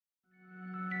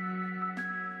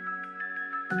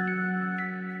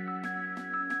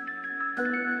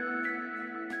Glottal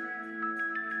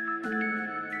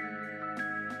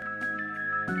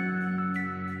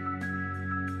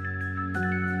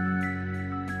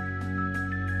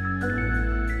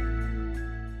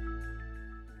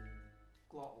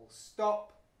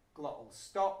stop, glottal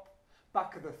stop,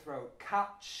 back of the throat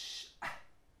catch,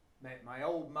 make my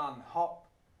old man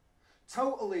hop.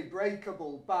 Totally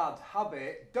breakable bad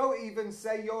habit, don't even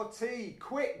say your tea,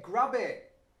 quick grab it.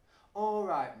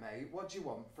 Alright mate, what do you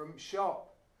want from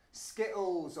shop?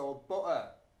 Skittles or butter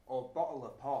or bottle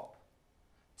of pop?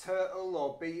 Tur'le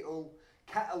or beetle,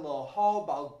 kettle or hob,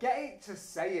 I'll get it to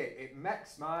say it, it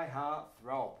makes my heart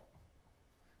throb.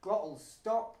 Glottal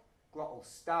stop, glottal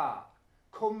start,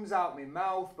 comes out me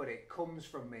mouth but it comes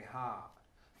from me heart.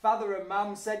 Father and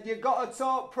Mam said you gotta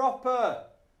talk proper,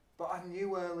 but I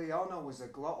knew early on I was a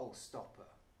glottal stopper.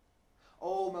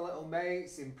 All my little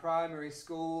mates in primary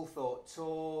school thought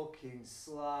talking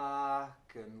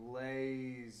slack and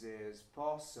lazy as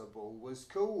possible was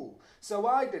cool, so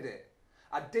I did it.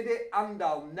 I did it and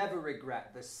I'll never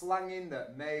regret the slanging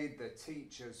that made the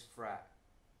teachers fret.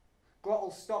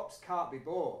 Glottal stops can't be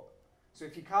bought, so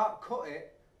if you can't cut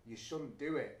it, you shouldn't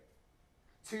do it.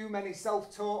 Too many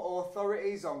self-taught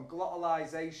authorities on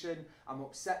glottalisation, I'm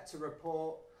upset to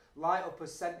report. Light up a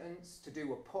sentence to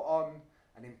do a put on,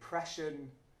 an impression,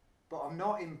 but I'm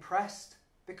not impressed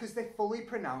because they fully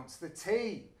pronounce the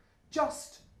T.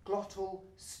 Just glottal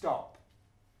stop.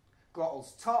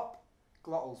 Glottal's top,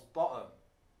 glottal's bottom.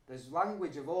 There's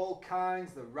language of all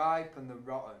kinds, the ripe and the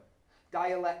rotten.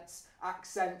 Dialects,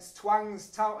 accents, twangs,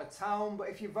 town to town, but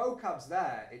if your vocab's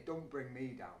there, it don't bring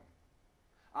me down.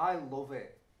 I love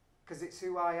it, because it's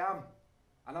who I am,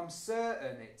 and I'm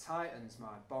certain it tightens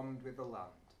my bond with the land,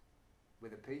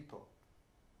 with the people.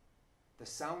 The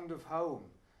sound of home,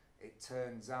 it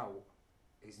turns out,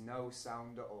 is no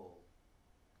sound at all.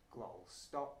 Glottal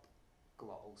stop,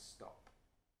 glottal stop.